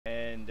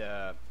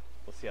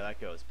we'll see how that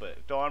goes. But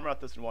if Dol Amroth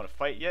doesn't want to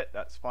fight yet,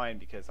 that's fine,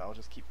 because I'll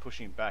just keep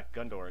pushing back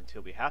Gundor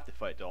until we have to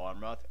fight Dol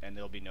Amroth, and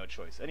there'll be no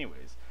choice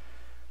anyways.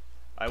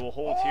 I will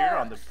hold here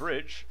on the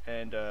bridge,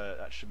 and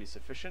that should be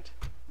sufficient.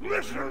 We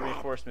have more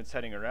reinforcements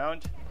heading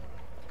around,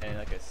 and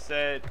like I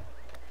said,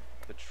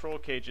 the troll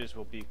cages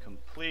will be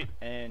complete,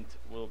 and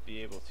we'll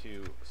be able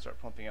to start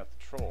pumping out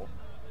the troll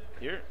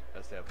here,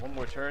 as they have one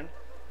more turn.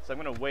 So I'm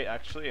going to wait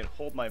actually and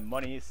hold my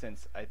money,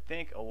 since I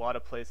think a lot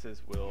of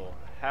places will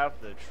have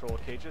the troll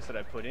cages that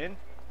I put in.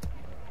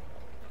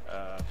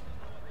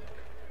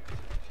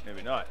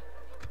 Maybe not.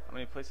 How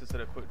many places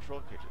did I put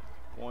troll cages?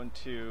 1,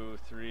 2,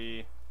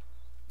 3,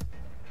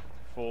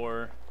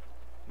 4,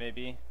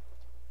 maybe.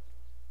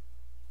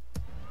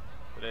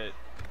 But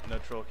no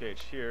troll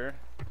cage here.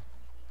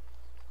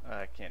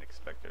 I can't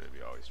expect there to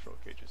be always troll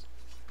cages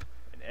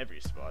in every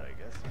spot, I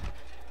guess.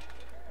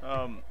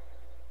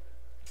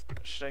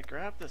 Should I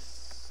grab the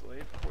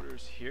slave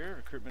quarters here?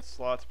 Recruitment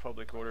slots,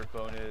 public order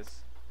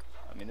bonus.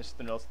 I mean, there's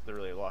nothing else to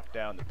really lock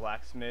down. The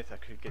blacksmith, I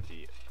could get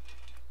the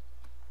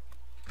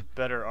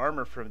better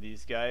armor from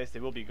these guys. They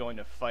will be going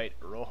to fight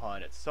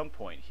Rohan at some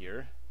point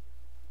here.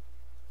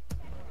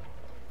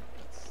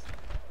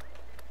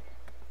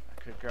 I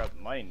could grab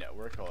the mining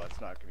network, although that's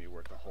not going to be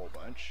worth a whole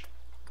bunch.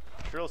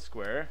 Drill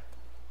square.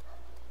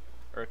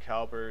 Urk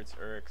halberds,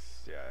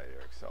 Urks, yeah,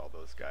 Urks, all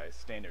those guys.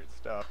 Standard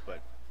stuff,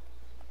 but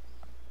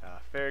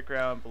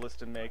fairground,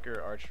 ballista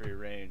maker, archery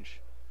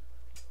range.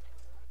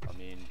 I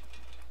mean,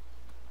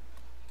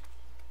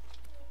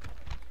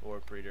 war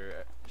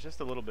breeder.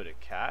 Just a little bit of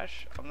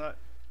cash. I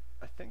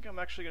think I'm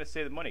actually going to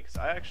save the money, because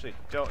I actually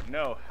don't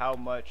know how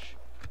much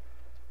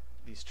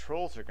these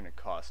trolls are going to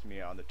cost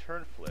me on the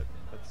turn flip.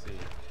 Let's see.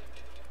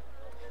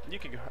 You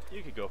could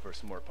go for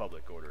some more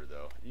public order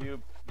though.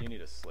 You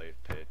need a slave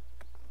pit.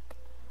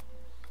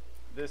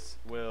 This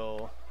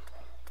will.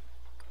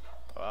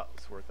 Well,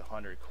 it's worth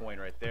 100 coin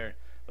right there.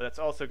 But that's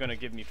also going to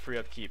give me free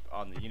upkeep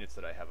on the units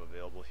that I have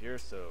available here,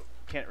 so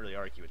can't really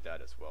argue with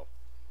that as well.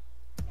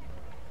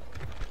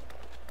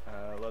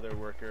 Leather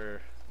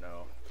worker,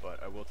 no, but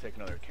I will take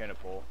another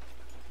canopole.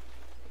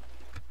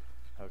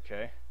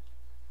 Okay,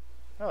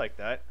 I like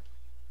that.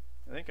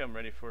 I think I'm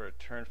ready for a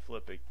turn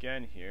flip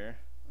again here.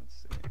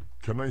 Let's see.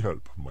 Can I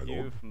help, my lord?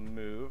 You've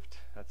moved.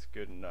 That's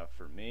good enough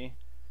for me.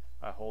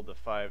 I hold the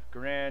 5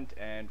 grand,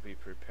 and we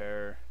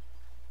prepare.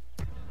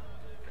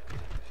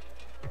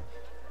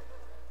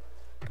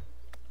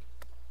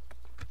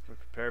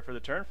 Prepare for the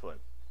turn flip.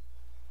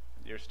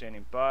 You're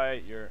standing by.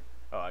 You're.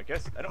 Oh, I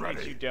guess I don't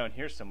need you down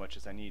here so much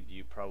as I need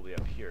you probably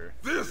up here.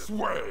 This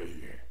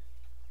way.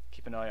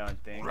 Keep an eye on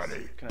things.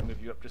 Ready. Can I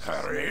move you up just a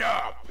Hurry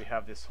up. We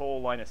have this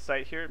whole line of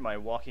sight here. My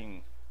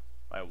walking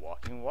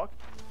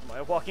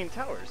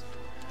towers.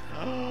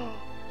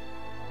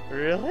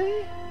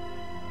 Really?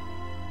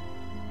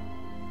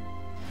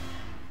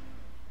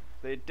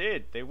 They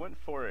did. They went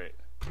for it.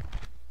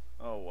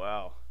 Oh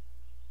wow.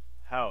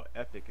 How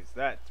epic is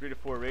that?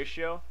 3-to-4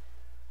 ratio.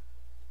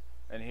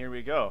 And here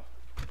we go.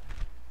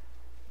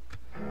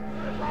 Here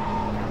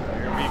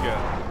we go.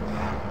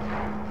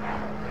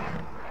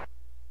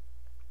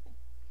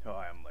 Oh,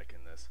 I am liking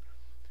this.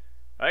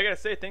 I gotta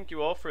say thank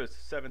you all for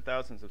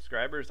 7,000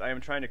 subscribers. I am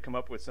trying to come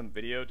up with some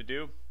video to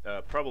do.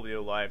 Probably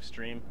a live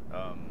stream.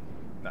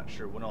 Not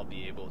sure when I'll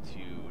be able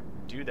to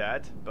do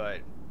that,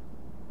 but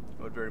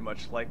I would very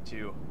much like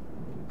to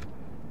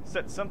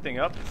set something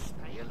up.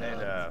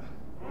 And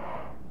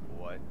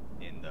what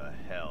in the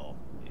hell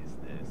is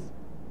this?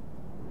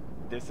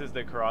 This is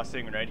the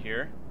crossing right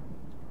here.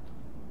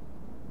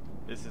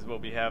 This is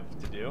what we have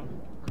to do.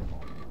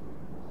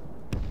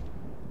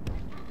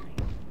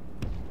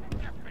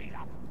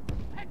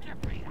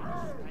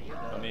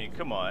 I mean,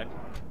 come on.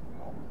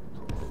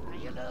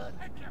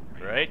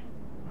 Right?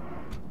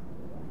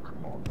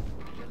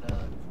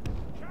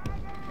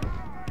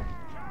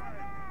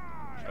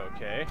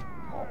 Okay.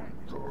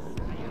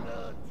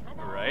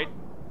 Right.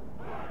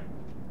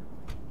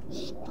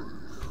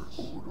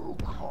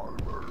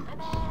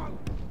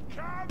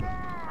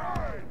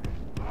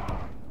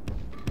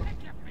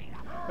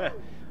 I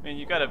mean,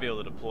 you gotta be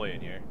able to deploy in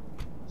here.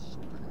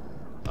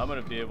 I'm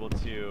gonna be able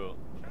to,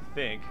 I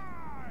think,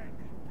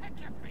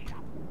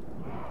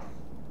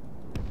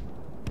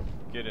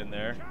 get in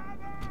there.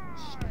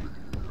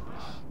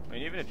 I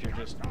mean, even if you're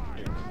close,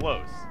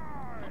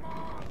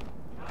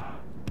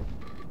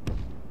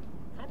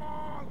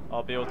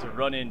 I'll be able to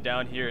run in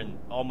down here, and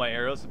all my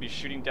arrows will be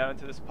shooting down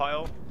into this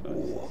pile.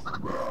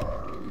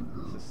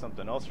 This is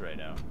something else right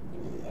now.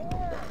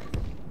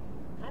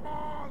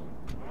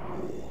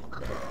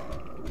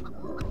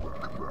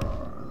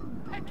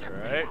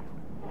 Alright.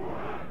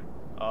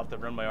 I'll have to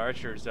run my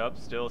archers up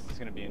still. This is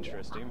going to be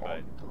interesting,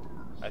 but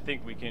I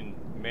think we can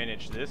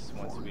manage this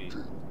once we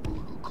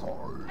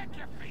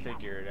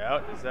figure it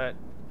out. Is that...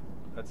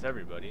 That's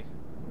everybody.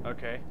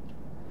 Okay.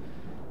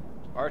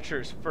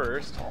 Archers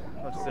first.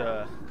 Let's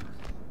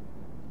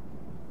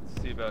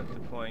see about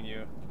deploying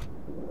you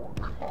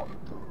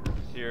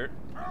here.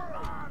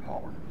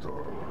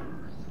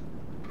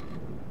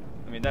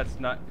 mean, that's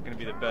not going to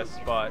be the best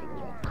spot.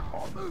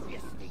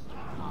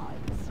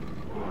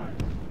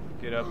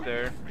 Get up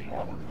there.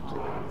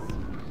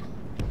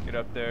 Get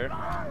up there.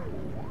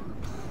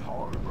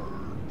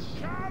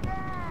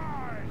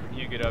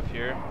 You get up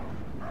here.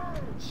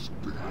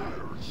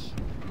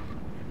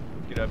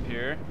 Get up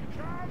here.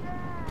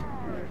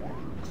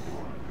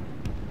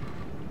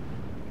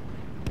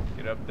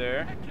 Get up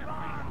there.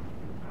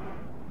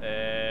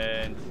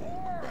 And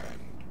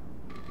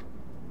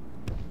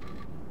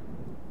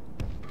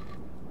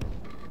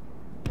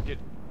get,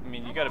 I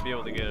mean, you gotta be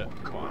able to get it.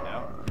 Come on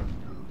now.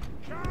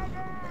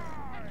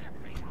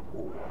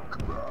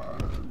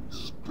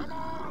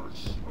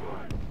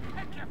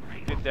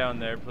 Get down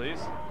there, please.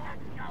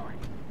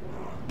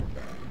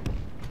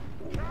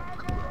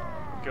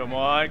 Come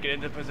on, get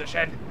into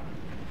position.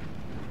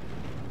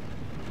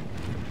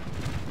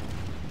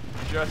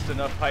 Just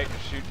enough height to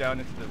shoot down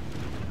into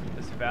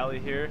this valley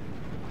here.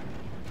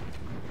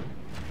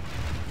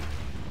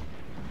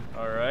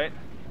 Alright.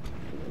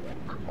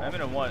 I'm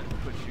gonna want to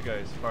put you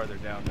guys farther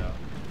down now,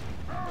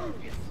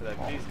 so that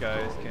these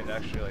guys can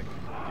actually like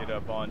get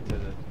up onto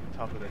the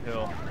top of the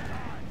hill.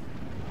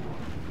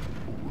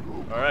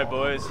 Alright,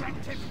 boys.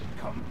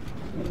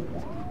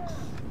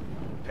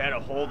 Gotta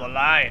hold the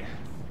line.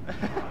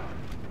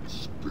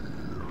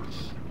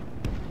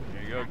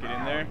 There you go, get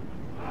in there.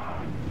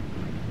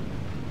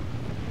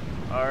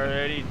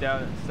 Already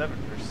down at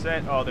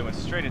 7%. Oh, they went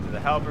straight into the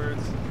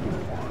halberds.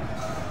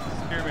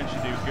 Spearmen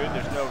should do good.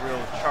 There's no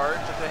real charge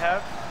that they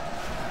have.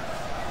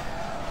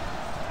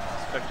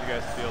 Expect you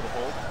guys to be able to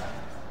hold.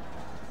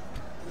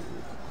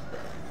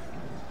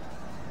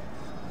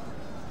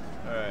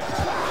 Alright.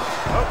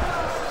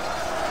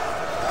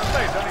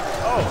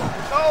 Oh!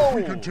 Oh! If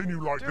we continue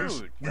like Dude,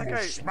 this, we that will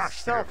guy smash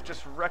himself them.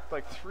 just wrecked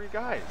like 3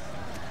 guys.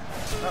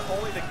 Not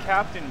only the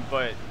captain,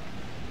 but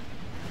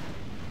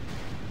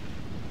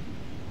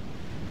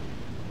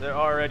they're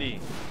already,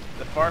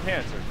 the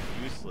farmhands are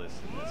useless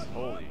in this.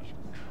 Holy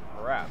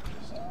crap,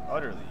 just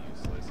utterly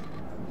useless.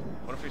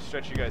 What if we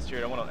stretch you guys here?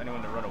 I don't want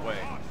anyone to run away.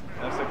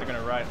 It looks like they're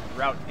gonna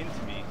route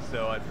into me,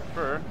 so I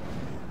prefer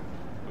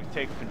we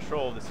take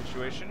control of the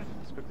situation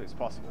as quickly as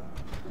possible.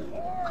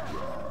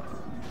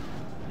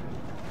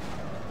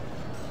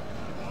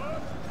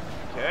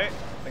 Okay,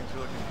 things are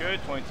looking good.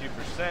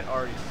 22%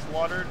 already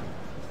slaughtered.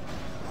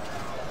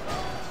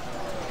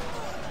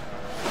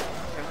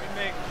 Can we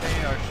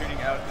maintain our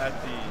shooting out at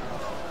the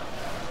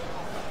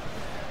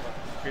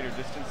greater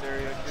distance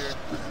area here?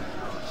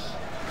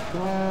 60.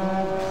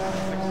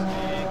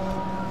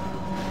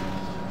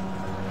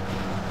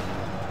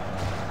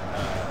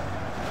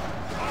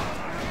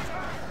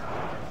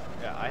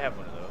 Yeah, I have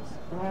one of those.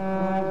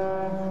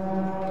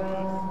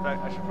 In fact,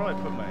 I should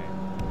probably put my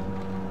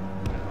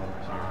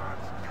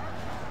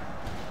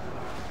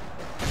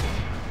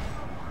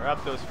wrap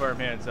those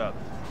farmhands up.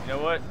 You know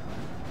what?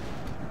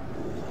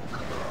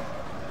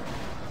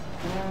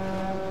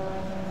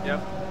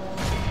 Yep.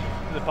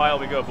 To the pile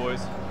we go,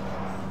 boys.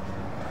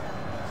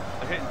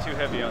 I'm hitting too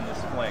heavy on this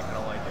flank. I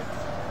don't like it.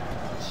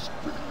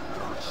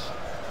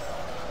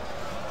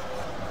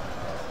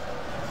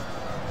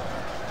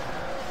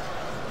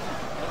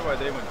 I wonder why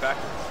they went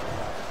backwards.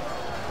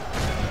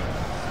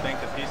 Thank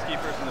the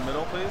peacekeepers in the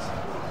middle, please.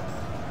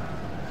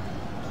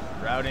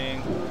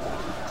 Routing.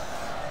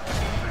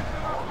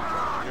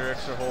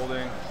 Urix are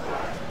holding.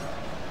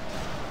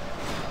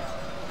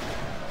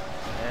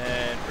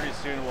 And pretty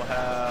soon we'll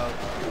have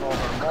all of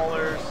our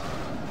maulers.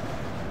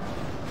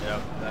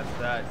 Yep, that's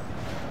that.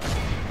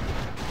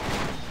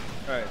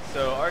 Alright,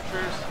 so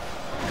archers,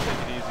 take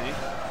it easy.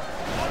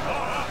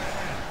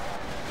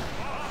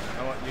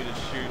 I want you to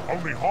shoot.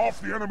 Only half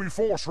the enemy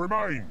force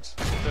remains.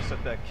 Just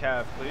at that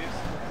cav, please.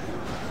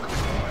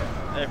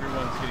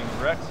 Everyone's getting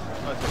wrecked.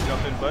 Let's just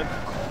jump in, bud.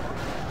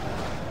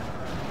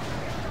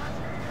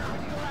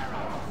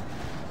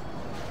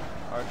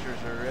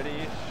 Archers are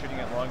ready, shooting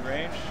at long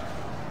range.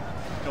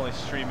 You can only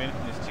stream in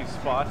from these 2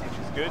 spots, which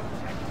is good.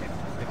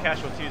 The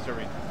casualties are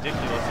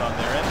ridiculous on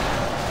their end.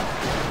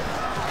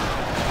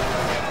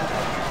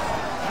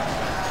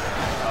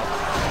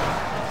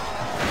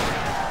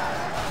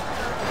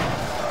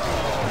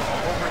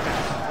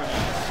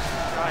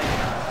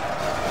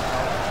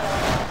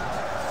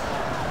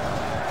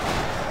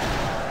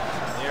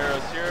 The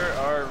arrows here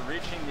are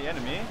reaching the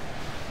enemy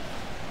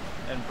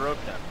and broke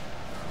them.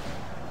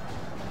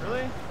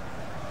 Really?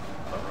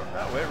 Don't run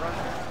that way, run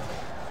this way.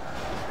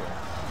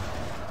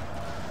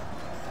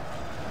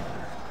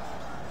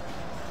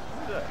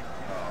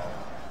 Oh.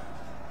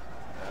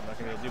 I'm not going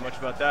to be able to do much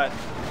about that.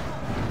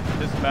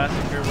 This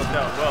massive here worked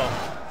out well.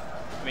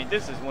 I mean,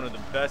 this is one of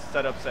the best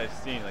setups I've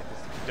seen, like this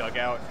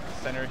dugout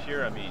center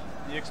here. I mean,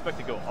 you expect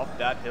to go up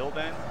that hill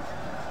then?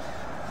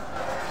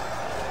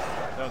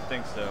 I don't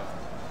think so.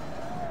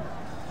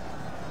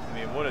 I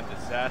mean, what a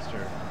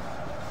disaster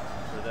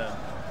for them.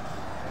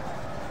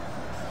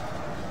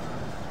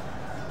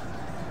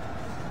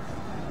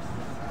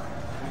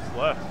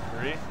 Left,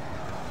 3.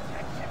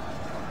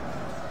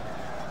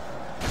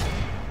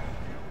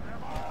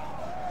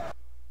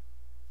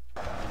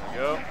 There we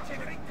go.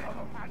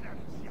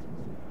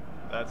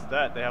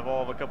 have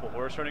all of a couple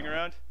horse running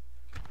around?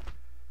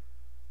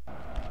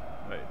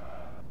 Wait.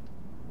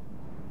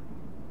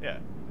 Yeah,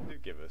 it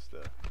did give us the...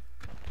 I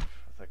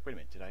was like, wait a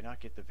minute, did I not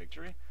get the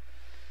victory?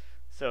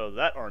 So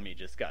that army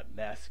just got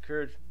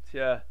massacred.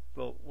 Yeah,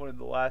 well, one of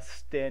the last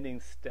standing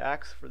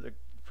stacks for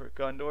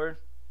Gondor.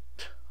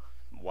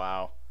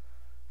 Wow.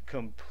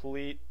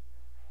 Complete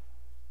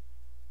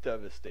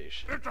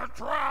devastation. It's a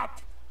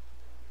trap!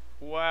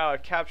 Wow, I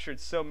captured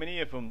so many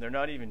of them, they're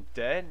not even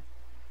dead?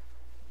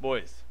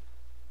 Boys,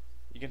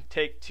 you can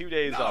take 2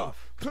 days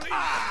off. Please!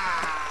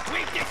 We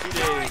 2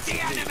 destroyed days, the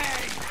enemy!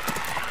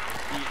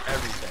 Eat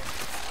everything.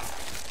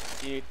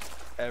 Eat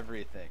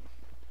everything.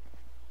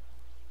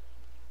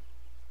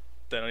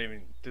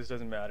 This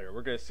doesn't matter.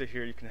 We're gonna sit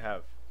here, you can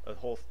have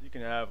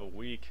a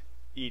week,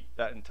 eat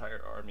that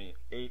entire army.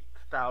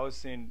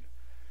 8,000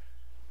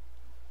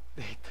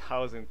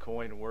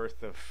 coin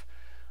worth of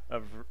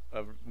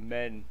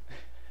men.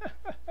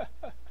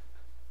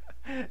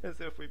 As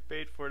if we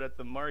paid for it at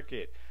the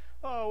market.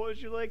 Oh, what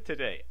would you like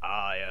today?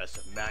 Ah, yes,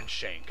 a man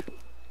shank.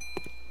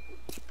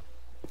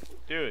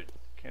 Dude,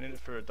 candidate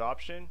for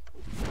adoption?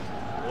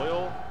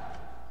 Loyal?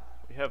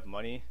 We have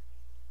money.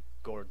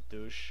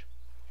 Gordouche.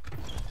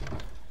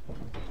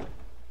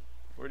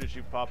 Where did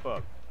you pop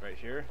up? Right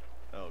here?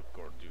 Oh,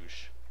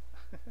 Gordouche.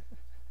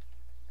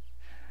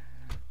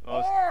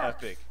 Most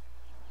epic.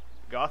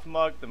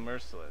 Gothmog the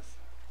Merciless.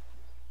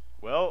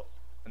 Well,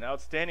 an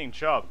outstanding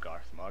job,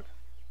 Gothmog.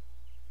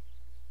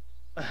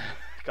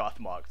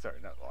 Gothmog, sorry,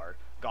 not R.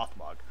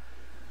 Gothmog.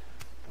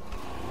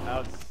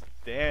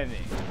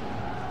 Outstanding.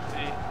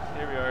 See,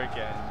 here we are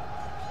again.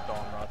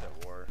 Dawnwrath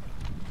at war.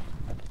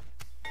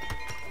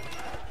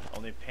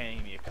 Only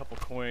paying me a couple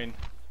coin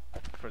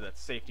for that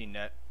safety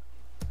net.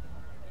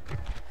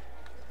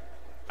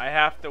 I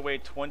have to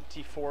wait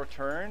 24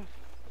 turns?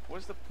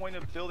 What's the point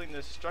of building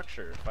this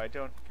structure if I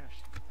don't...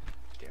 Gosh,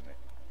 damn it.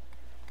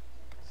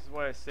 This is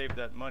why I saved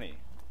that money.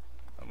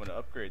 I'm going to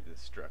upgrade this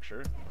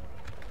structure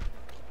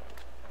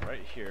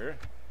right here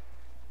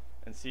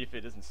and see if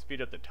it doesn't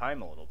speed up the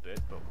time a little bit.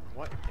 But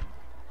what in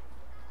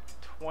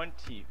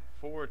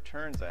 24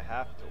 turns I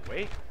have to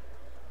wait?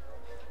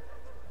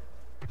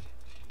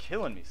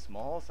 Killing me,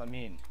 Smalls. I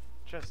mean,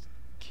 just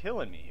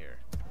killing me here.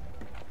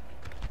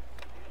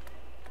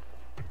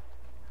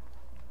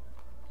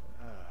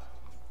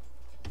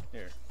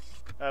 Here,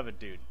 have a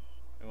dude.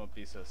 It won't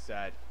be so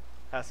sad.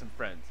 Have some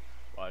friends.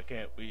 Why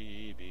can't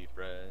we be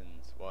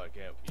friends? Why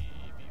can't we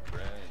be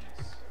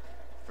friends?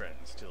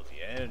 Friends till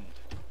the end.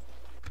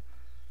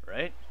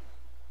 Right?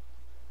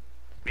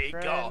 Be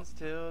gone. Friends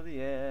till the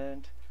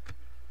end.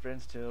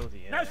 Friends till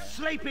the end. No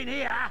sleeping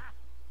here!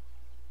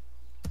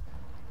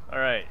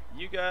 Alright,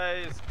 you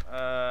guys,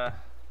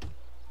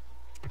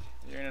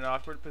 you're in an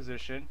awkward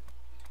position.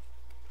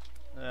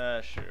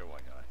 Sure,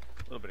 why not?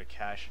 A little bit of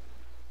cash.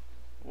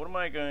 What am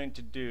I going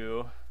to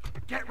do?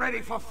 Get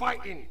ready for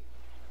fighting!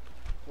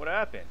 What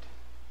happened?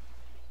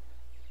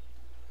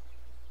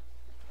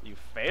 You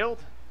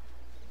failed?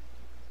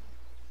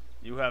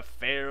 You have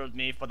failed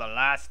me for the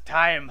last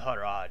time,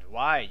 Harad.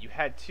 Why? You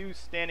had 2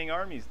 standing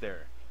armies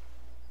there.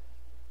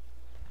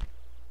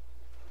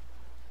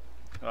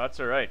 Oh, that's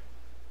alright.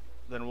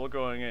 Then we're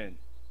going in.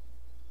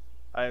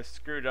 I have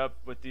screwed up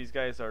with these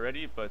guys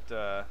already, but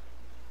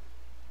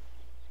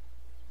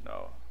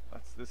no.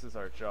 This is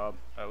our job.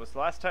 It was the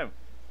last time.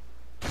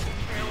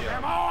 Kill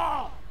them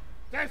all!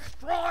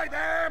 Destroy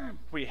them!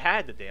 We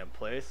had the damn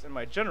place, and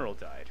my general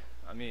died.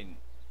 I mean,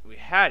 we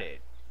had it.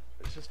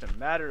 It's just a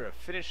matter of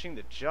finishing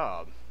the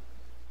job,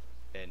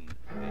 and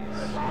they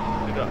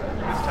screwed it up.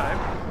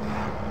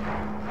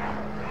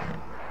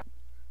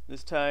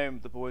 This time,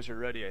 the boys are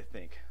ready, I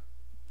think.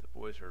 The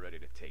boys are ready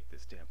to take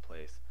this damn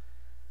place.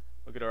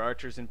 We'll get our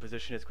archers in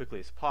position as quickly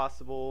as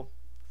possible.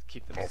 Let's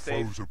keep them Our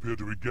safe. foes appear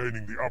to be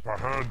gaining the upper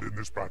hand in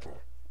this battle.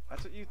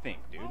 That's what you think,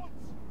 dude.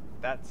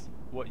 That's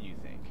what you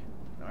think.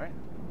 Alright?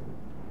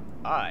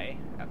 I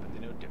happen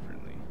to know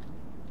differently.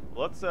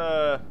 Let's,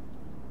 I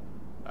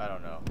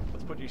don't know.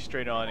 Let's put you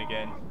straight on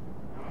again.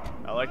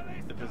 I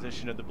like the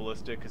position of the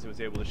ballistic because it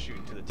was able to shoot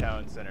into the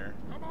town center.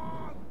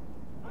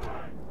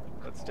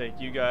 Let's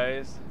take you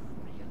guys.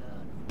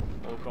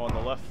 We'll go on the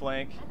left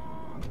flank.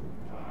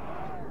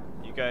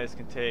 You guys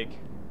can take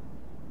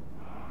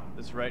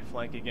this right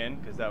flank again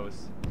because that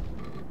was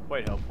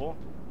quite helpful.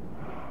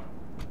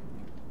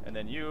 And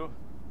then you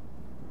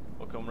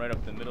will come right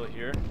up the middle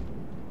here.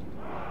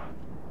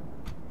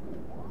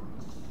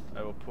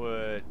 I will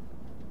put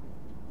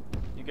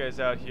you guys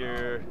out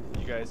here,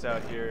 you guys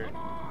out here,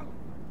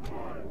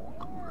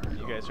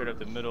 you guys right up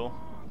the middle.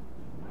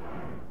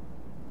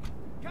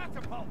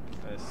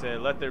 I say,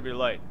 let there be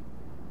light.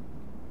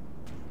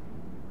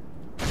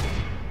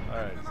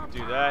 Alright, let's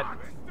do that.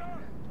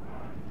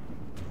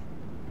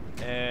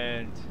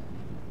 And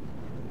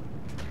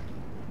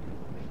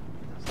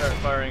start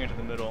firing into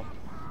the middle.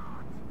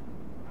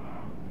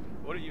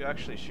 What are you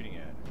actually shooting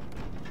at?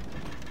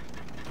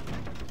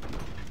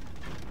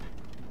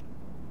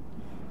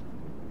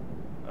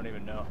 I don't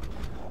even know.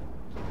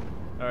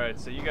 Alright,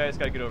 so you guys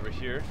gotta get over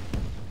here.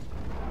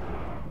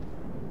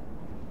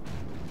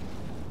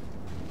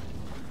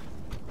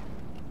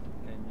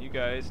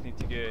 guys need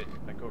to get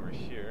back over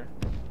here.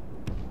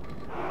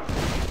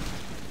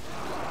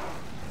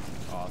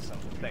 Awesome,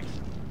 thanks.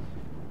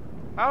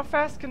 How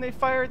fast can they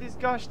fire these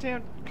gosh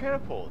damn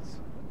catapults?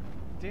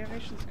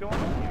 Damnation's going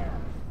on here.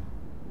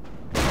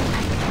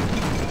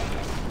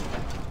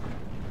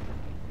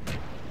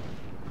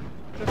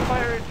 They're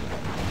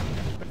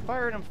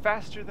firing them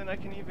faster than I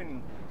can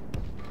even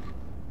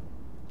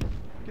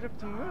get up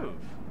to move.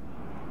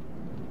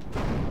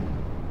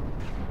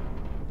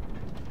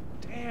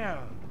 Damn,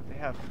 they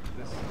have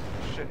this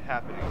shit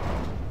happening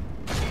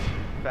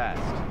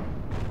fast.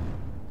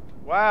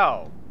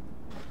 Wow.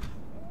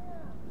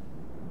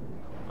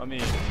 I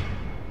mean,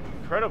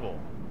 incredible.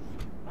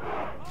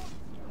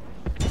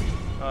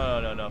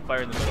 Oh, no,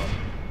 fire in the middle.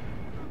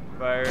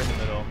 Fire in the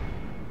middle.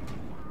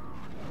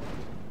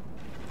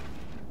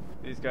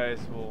 These guys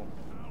will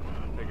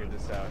figure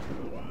this out.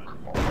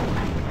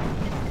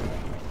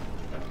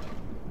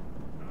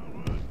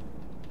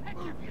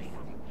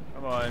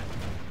 Come on. I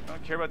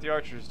don't care about the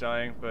archers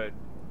dying, but...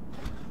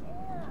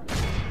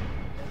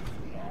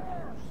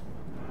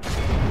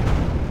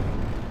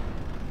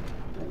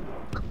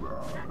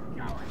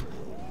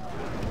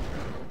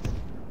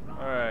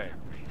 Alright.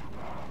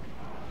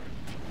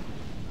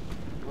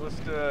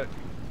 Ballista...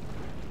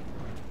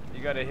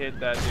 You gotta hit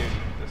that dude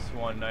this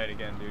one night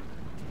again, dude.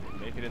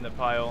 Make it in the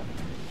pile.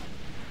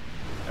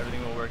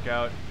 Everything will work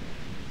out.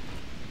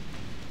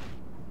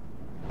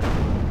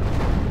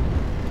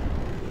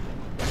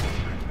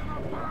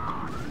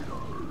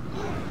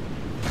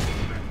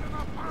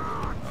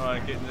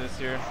 Alright, get into this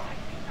here.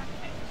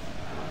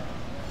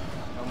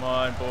 Come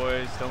on,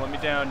 boys. Don't let me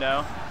down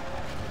now.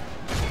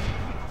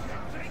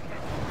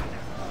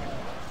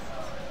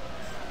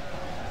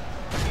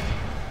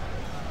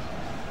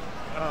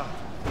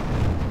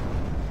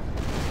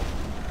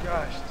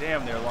 Gosh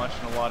damn, they're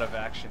launching a lot of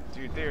action.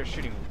 Dude, they are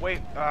shooting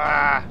way...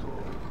 Ah!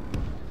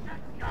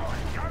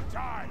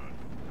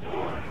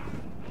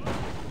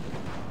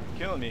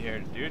 Killing me here,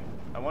 dude.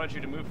 I wanted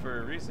you to move for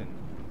a reason.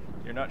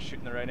 You're not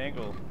shooting the right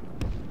angle.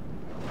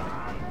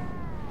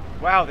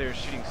 Wow, they're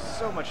shooting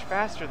so much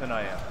faster than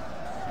I am.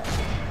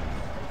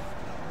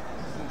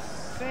 This is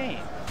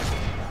insane.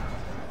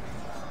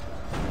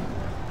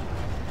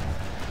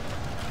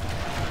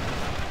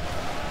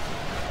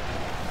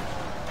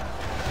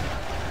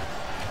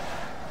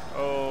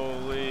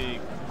 Holy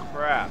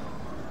crap.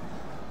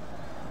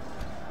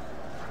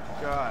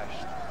 Gosh,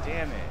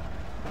 damn it.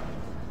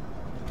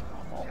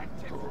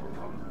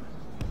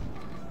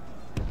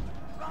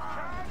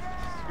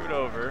 Scoot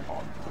over.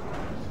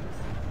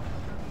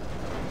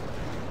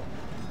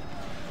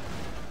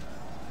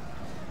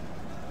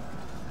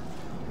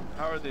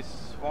 How are these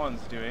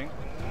swans doing?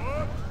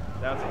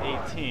 Down to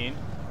 18.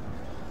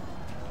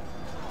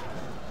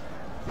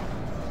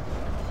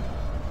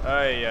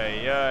 Ay,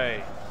 ay,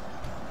 ay.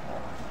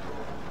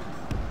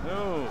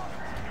 No.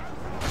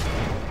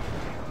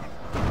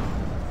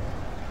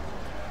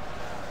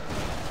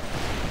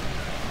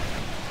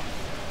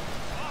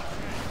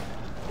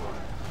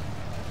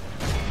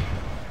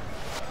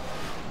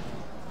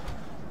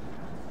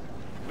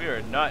 We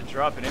are not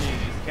dropping any of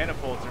these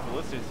catapults or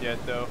ballistas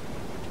yet, though.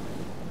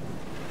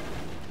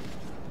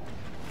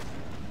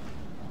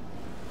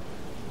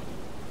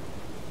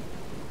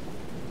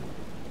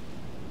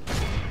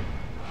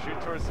 Shoot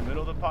towards the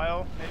middle of the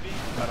pile, maybe?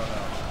 I don't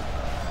know.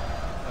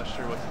 Not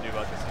sure what to do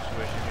about this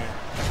situation here.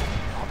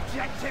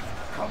 Objective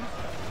come.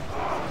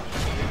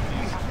 Shoot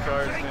these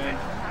guardsmen.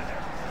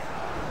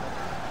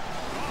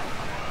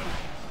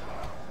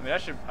 I mean,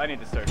 I need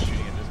to start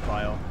shooting at this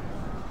pile.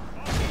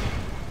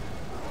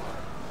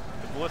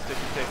 The ballista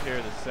can take care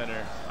of the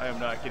center. I am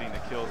not getting the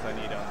kills I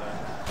need on that.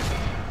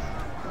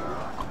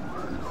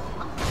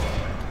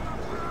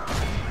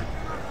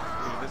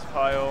 Do this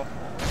pile.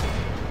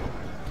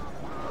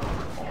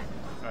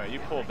 Alright, you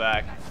pull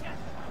back.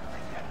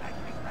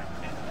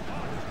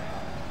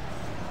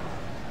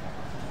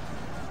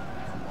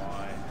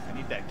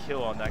 That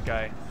kill on that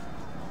guy.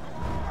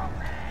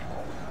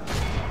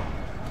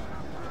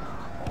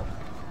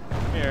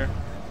 Come here.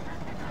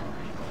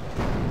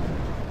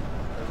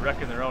 They're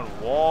wrecking their own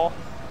wall.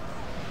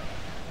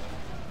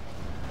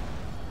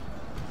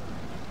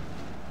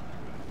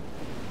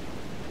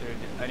 Dude,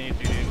 I need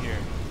you in here.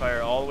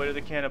 Fire all the way to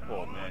the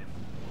catapult, man.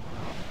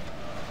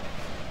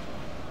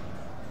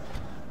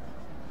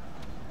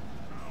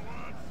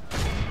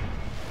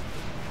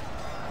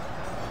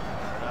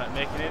 We're not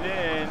making it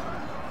in.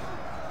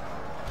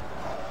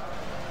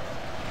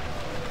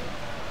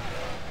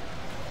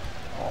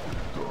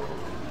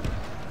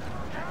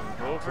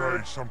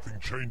 Afraid something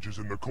changes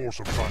in the course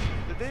of battle.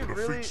 Did they The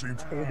really? defeat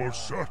seems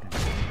almost certain.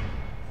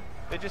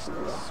 They just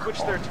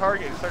switched their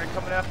target and started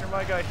coming after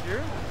my guy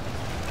here?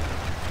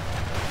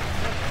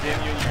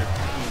 Damn you and your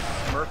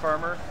Smurf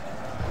armor.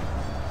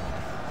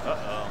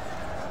 Uh-oh.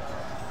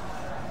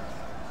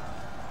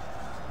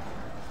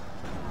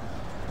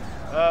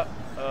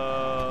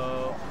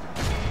 Uh-oh.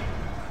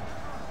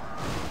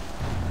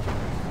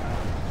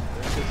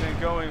 This isn't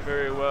going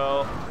very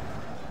well.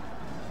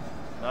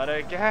 Not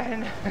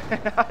again.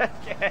 Not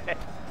again.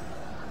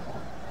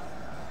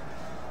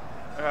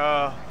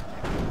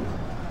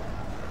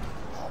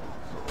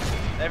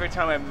 Every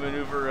time I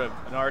maneuver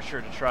an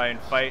archer to try and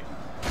fight,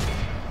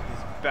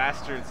 these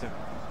bastards have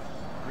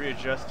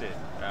readjusted.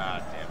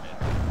 Ah, damn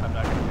it. I'm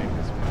not going to make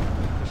this one,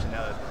 especially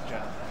now that the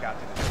general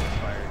captain is under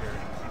fire here.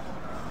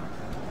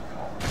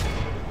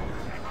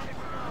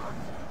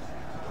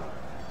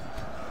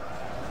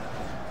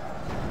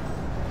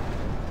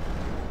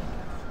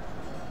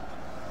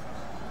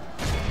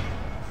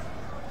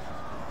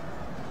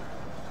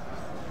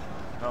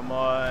 Come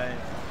on.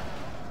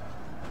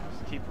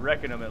 Just keep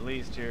wrecking them at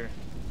least here.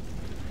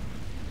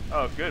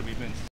 Oh, good. We've been